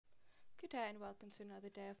Good day and welcome to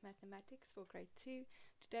another day of mathematics for grade 2.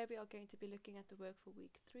 Today we are going to be looking at the work for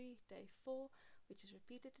week 3, day 4, which is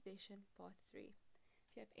repeated addition, part 3.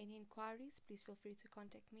 If you have any inquiries, please feel free to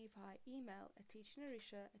contact me via email at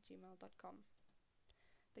teachingarisha@gmail.com.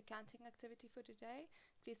 The counting activity for today,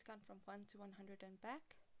 please count from 1 to 100 and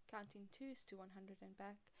back, counting 2s to 100 and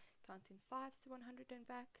back, counting 5s to 100 and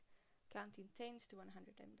back, counting 10s to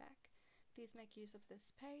 100 and back. Please make use of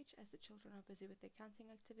this page as the children are busy with their counting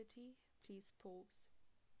activity. Please pause.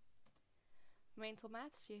 Mental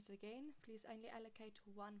maths yet again. Please only allocate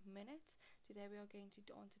 1 minute. Today we are going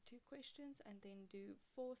to answer 2 questions and then do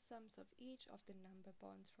 4 sums of each of the number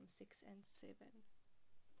bonds from 6 and 7.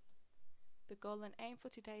 The goal and aim for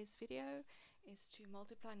today's video is to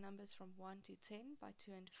multiply numbers from 1 to 10 by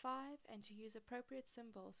 2 and 5 and to use appropriate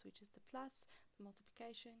symbols, which is the plus, the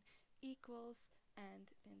multiplication, equals,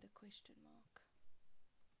 and then the question mark.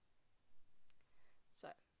 So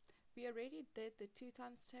we already did the 2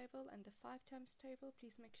 times table and the 5 times table.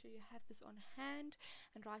 Please make sure you have this on hand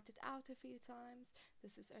and write it out a few times.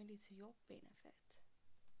 This is only to your benefit.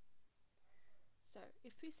 So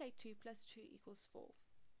if we say 2 plus 2 equals 4,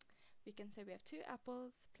 we can say we have 2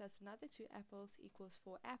 apples plus another 2 apples equals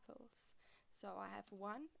 4 apples. So I have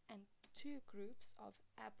 1 and 2 groups of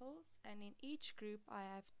apples, and in each group I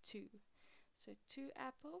have 2. So 2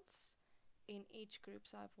 apples in each group.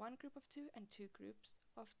 So I have 1 group of 2 and 2 groups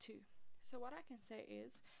of 2. So what I can say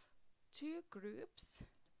is 2 groups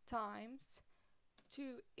times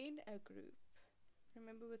 2 in a group.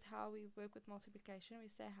 Remember with how we work with multiplication, we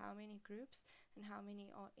say how many groups and how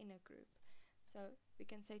many are in a group. So we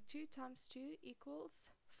can say 2 times 2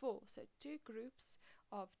 equals 4. So 2 groups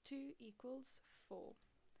of 2 equals 4.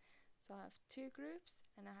 So I have 2 groups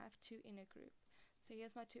and I have 2 in a group. So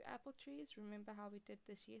here's my 2 apple trees. Remember how we did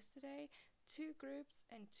this yesterday. 2 groups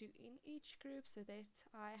and 2 in each group, so that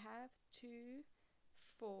I have 2,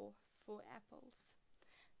 4 apples.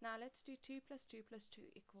 Now let's do 2 plus 2 plus 2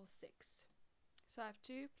 equals 6. So I have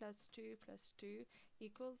 2 plus 2 plus 2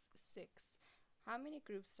 equals 6. How many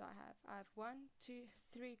groups do I have? I have 1, 2,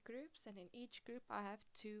 3 groups, and in each group I have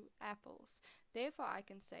 2 apples. Therefore I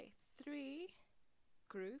can say 3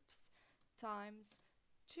 groups times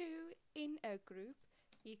 2 in a group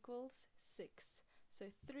equals 6. So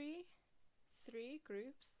 3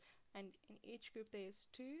 groups, and in each group there is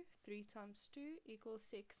 2. 3 times 2 equals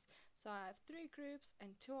 6. So I have 3 groups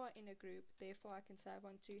and 2 are in a group. Therefore I can say I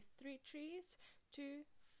want 3 trees, 2,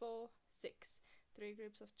 4, 6. 3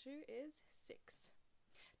 groups of 2 is 6.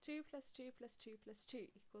 2 plus 2 plus 2 plus 2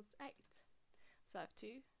 equals 8. So I have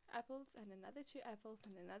 2 apples and another 2 apples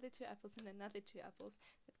and another 2 apples and another 2 apples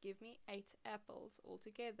that give me 8 apples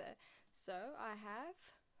altogether. So I have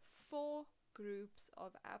 4 groups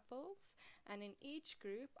of apples, and in each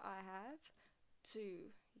group I have 2.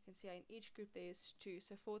 You can see in each group there is 2.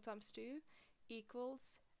 So 4 times 2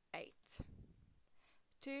 equals 8.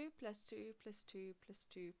 2 plus 2 plus 2 plus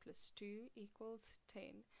 2 plus 2 equals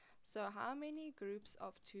 10. So how many groups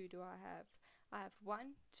of 2 do I have? I have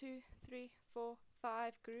 1, 2, 3, 4,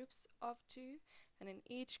 5 groups of 2, and in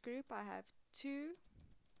each group I have 2.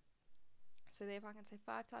 So therefore I can say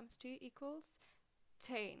 5 times 2 equals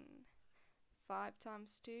 10. 5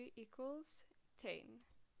 times 2 equals 10.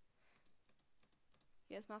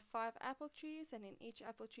 Here's my 5 apple trees, and in each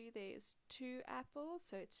apple tree there is 2 apples,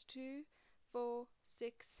 so it's 2, 4,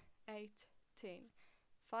 6, 8, 10.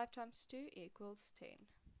 5 times 2 equals 10.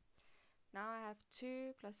 Now I have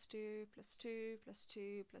 2 plus 2 plus 2 plus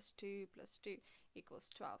 2 plus 2 plus 2 equals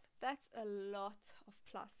 12. That's a lot of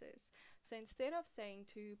pluses. So instead of saying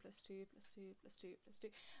 2 plus 2 plus 2 plus 2 plus 2,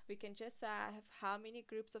 we can just say I have how many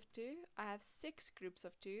groups of 2? I have 6 groups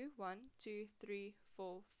of 2. 1, 2, 3,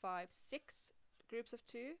 4, 5, 6 groups of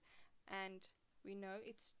 2. And we know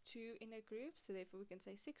it's 2 in a group, so therefore we can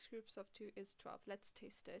say 6 groups of 2 is 12. Let's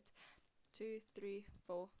test it. 2, 3,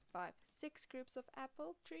 4, 5, 6 groups of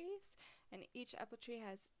apple trees, and each apple tree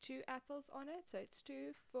has 2 apples on it, so it's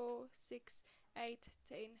 2, 4, 6, 8,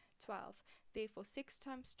 10, 12. Therefore 6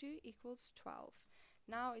 times 2 equals 12.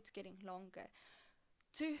 Now it's getting longer.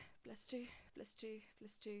 2 plus 2 plus 2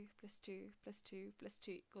 plus 2 plus 2 plus 2 plus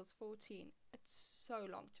 2 equals 14. It's so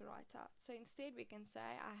long to write out. So instead we can say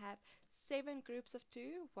I have 7 groups of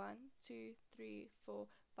 2. 1, 2, 3, 4,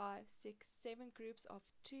 5, 6, 7 groups of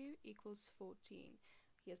 2 equals 14.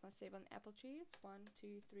 Here's my 7 apple trees. 1, 2,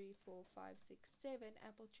 3, 4, 5, 6, 7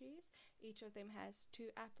 apple trees. Each of them has 2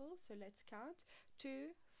 apples. So let's count.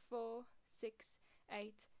 2, 4, 6,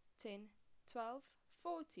 8, 10, 12,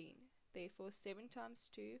 14. Therefore 7 times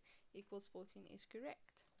 2 equals 14 is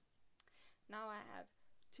correct. Now I have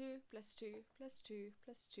 2 plus 2 plus 2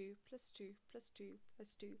 plus 2 plus 2 plus 2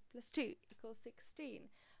 plus 2 plus 2 equals 16.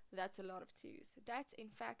 That's a lot of 2's. That's in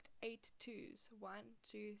fact 8 2's. 1,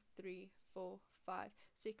 2, 3, 4, 5,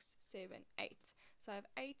 6, 7, 8. So I have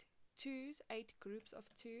 8 2's, 8 groups of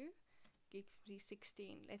 2. Gives me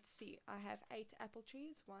 16. Let's see. I have 8 apple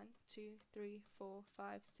trees. 1, 2, 3, 4,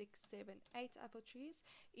 5, 6, 7, 8 apple trees.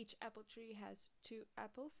 Each apple tree has 2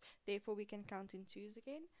 apples. Therefore, we can count in 2's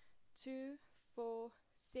again. 2, 4,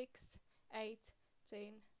 6, 8, 10,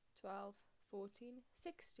 12, 14,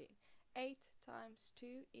 16. 8 times 2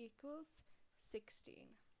 equals 16.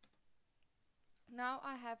 Now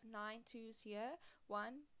I have 9 2's here.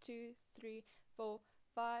 1, 2, 3, 4,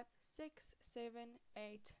 5, 6, 7,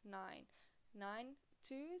 8, 9. 9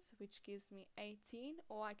 2's, which gives me 18,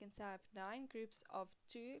 or I can say I have 9 groups of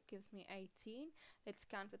 2 gives me 18. Let's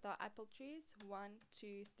count with our apple trees. 1,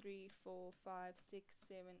 2, 3, 4, 5, 6,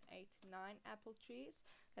 7, 8, 9 apple trees.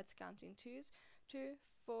 Let's count in 2's. 2,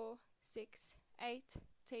 4, 6, 8,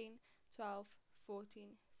 10, 12, 14,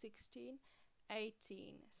 16,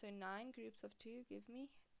 18. So 9 groups of 2 give me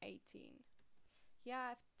 18. Here I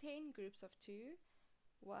have 10 groups of 2.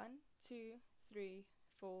 1, 2, 3,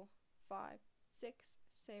 4, 5, 6,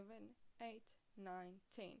 7, 8, 9,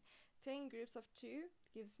 10. 10 groups of 2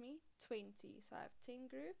 gives me 20. So I have 10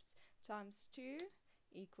 groups times 2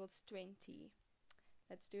 equals 20.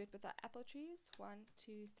 Let's do it with our apple trees. 1,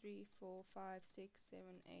 2, 3, 4, 5, 6, 7,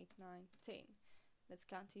 8, 9, 10. Let's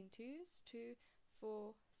count in 2's. 2,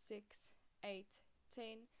 4, 6, 8,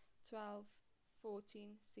 10, 12, 14,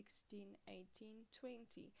 16, 18,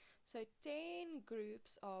 20. So 10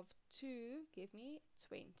 groups of 2 give me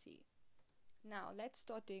 20. Now let's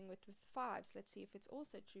start doing it with 5's. Let's see if it's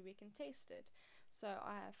also true. We can test it. So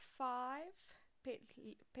I have 5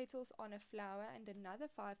 petals on a flower and another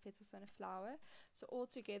 5 petals on a flower. So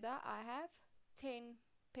altogether I have 10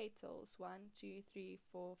 petals. 1, 2, 3,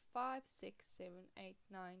 4, 5, 6, 7, 8,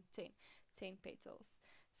 9, 10. 10 petals.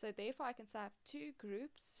 So therefore I can say I have 2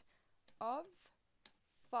 groups of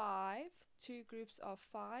 5. 2 groups of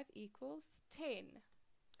 5 equals 10.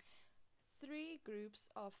 3 groups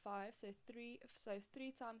of 5, so 3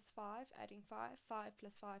 times 5, adding 5, 5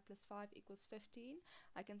 plus 5 plus 5 equals 15.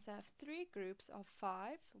 I can say I have 3 groups of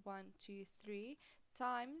 5, 1, 2, 3,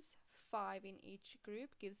 times 5 in each group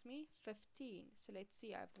gives me 15. So let's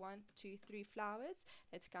see, I have 1, 2, 3 flowers.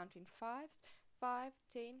 Let's count in 5's. 5,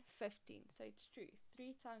 10, 15. So it's true.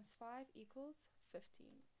 3 times 5 equals 15.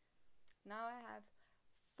 Now I have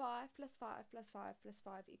 5 plus 5 plus 5 plus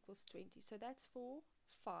 5 equals 20. So that's 4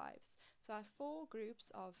 5's. So I have 4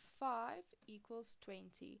 groups of 5 equals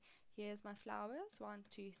 20. Here's my flowers. 1,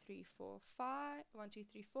 2, 3, 4, 5. 1, 2,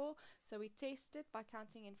 3, 4. So we test it by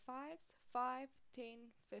counting in 5's. 5, 10,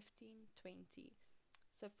 15, 20.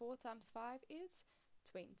 So 4 times 5 is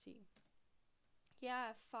 20. Here I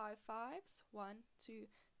have 5 5's. 1, 2,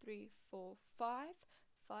 3, 4, 5.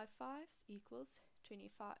 5 5's equals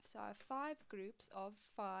 25. So I have 5 groups of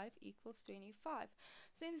 5 equals 25.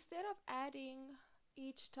 So instead of adding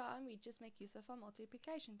each time, we just make use of our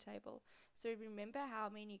multiplication table. So remember how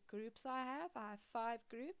many groups I have. I have 5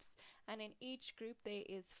 groups, and in each group there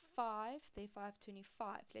is 5. Therefore I have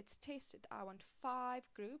 25. Let's test it. I want 5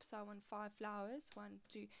 groups. I want 5 flowers. 1,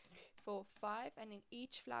 2, 3, 4, 5. And in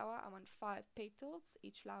each flower I want 5 petals.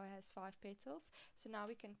 Each flower has 5 petals. So now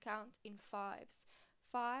we can count in 5's.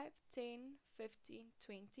 5, 10, 15,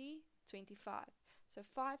 20, 25. So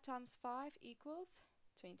 5 times 5 equals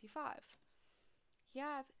 25. Here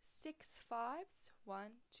I have 6 5's. 1,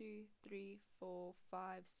 2, 3, 4,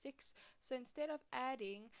 5, 6. So instead of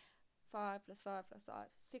adding 5 plus 5 plus 5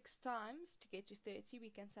 6 times to get to 30, we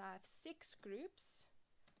can say I have 6 groups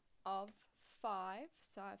of 5.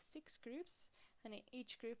 So I have 6 groups, and in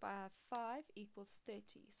each group I have 5 equals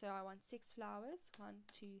 30. So I want 6 flowers. 1,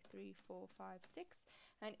 2, 3, 4, 5, 6.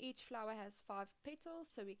 And each flower has 5 petals,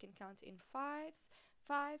 so we can count in 5's.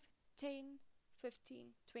 5, 10, 15,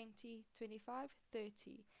 20, 25,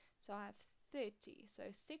 30. So I have 30. So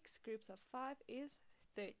 6 groups of 5 is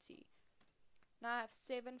 30. Now I have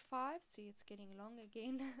 7 5's. See, it's getting long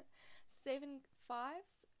again. 7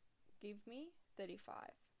 5's give me 35.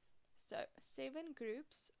 So 7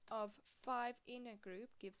 groups of 5 in a group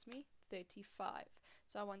gives me 35.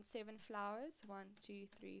 So I want 7 flowers. 1, 2,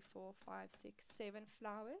 3, 4, 5, 6, 7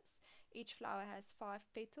 flowers. Each flower has 5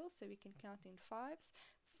 petals, so we can count in 5's.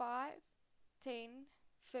 5, 10,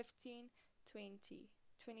 15, 20,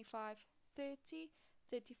 25, 30,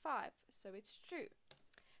 35. So it's true.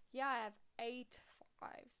 Here I have 8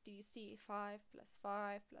 5's. Do you see? 5 plus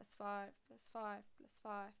 5 plus 5 plus 5 plus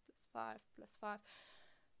 5 plus 5 plus 5.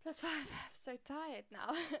 plus 5. I'm so tired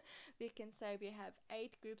now. We can say we have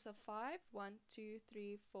 8 groups of 5. 1, 2,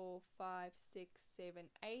 3, 4, 5, 6, 7,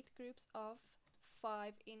 8 groups of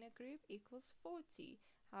 5 in a group equals 40.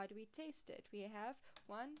 How do we test it? We have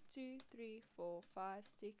 1, 2, 3, 4, 5,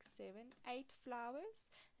 6, 7, 8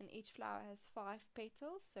 flowers, and each flower has 5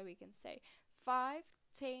 petals. So we can say 5,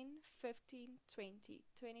 10, 15, 20,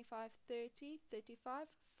 25, 30, 35,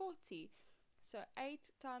 40. So 8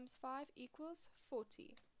 times 5 equals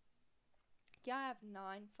 40. Here I have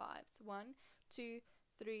 9 fives. 1, 2,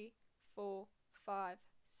 3, 4, 5,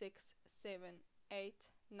 6, 7, 8,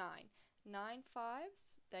 9. 9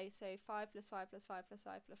 fives, they say 5 plus 5 plus 5 plus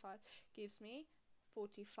 5 plus 5 gives me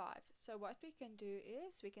 45. So what we can do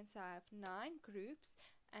is we can say I have 9 groups,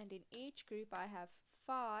 and in each group I have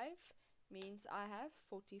 5, means I have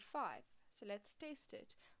 45. So let's test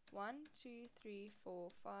it. 1, 2, 3,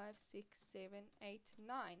 4, 5, 6, 7, 8,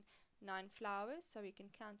 9. 9 flowers, so we can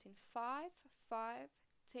count in 5, 5,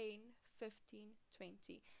 10, 15,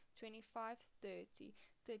 20, 25, 30,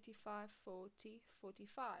 35, 40,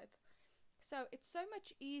 45. So it's so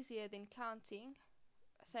much easier than counting,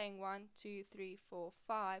 saying 1, 2, 3, 4,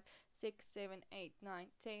 5, 6, 7, 8, 9,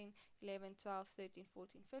 10, 11, 12, 13,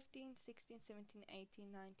 14, 15, 16, 17, 18,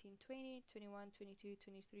 19, 20, 21, 22,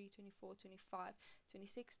 23, 24, 25,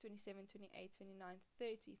 26, 27, 28, 29,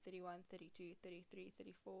 30, 31, 32, 33,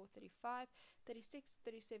 34, 35, 36,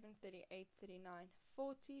 37, 38, 39,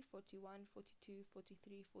 40, 41, 42,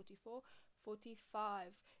 43, 44, 45.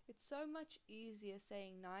 It's so much easier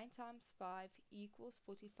saying 9 times 5 equals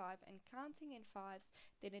 45 and counting in fives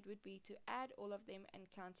than it would be to add all of them and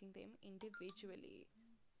counting them individually.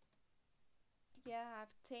 Here I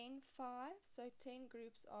have 10 fives, so 10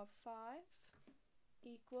 groups of 5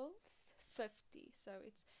 equals 50. So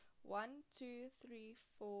it's 1, 2, 3,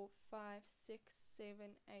 4, 5, 6, 7,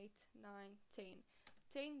 8, 9, 10.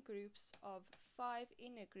 10 groups of 5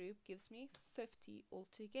 in a group gives me 50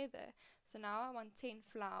 altogether. So now I want 10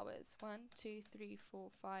 flowers. 1, 2, 3, 4,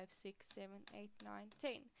 5, 6, 7, 8, 9,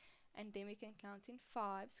 10. And then we can count in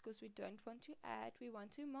fives because we don't want to add, we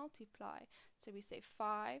want to multiply. So we say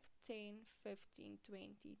 5, 10, 15,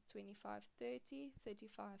 20, 25, 30,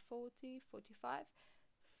 35, 40, 45,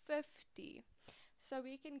 50. So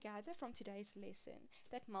we can gather from today's lesson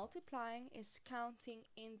that multiplying is counting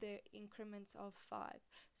in the increments of 5.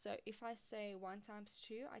 So if I say 1 times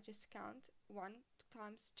 2, I just count 1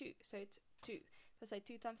 times 2. So it's 2. If I say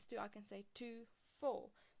 2 times 2, I can say 2, 4.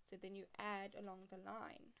 So then you add along the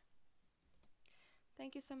line.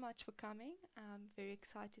 Thank you so much for coming. I'm very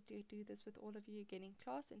excited to do this with all of you again in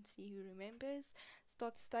class and see who remembers.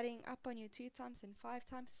 Start studying up on your 2 times and 5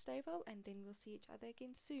 times table, and then we'll see each other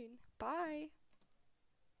again soon. Bye!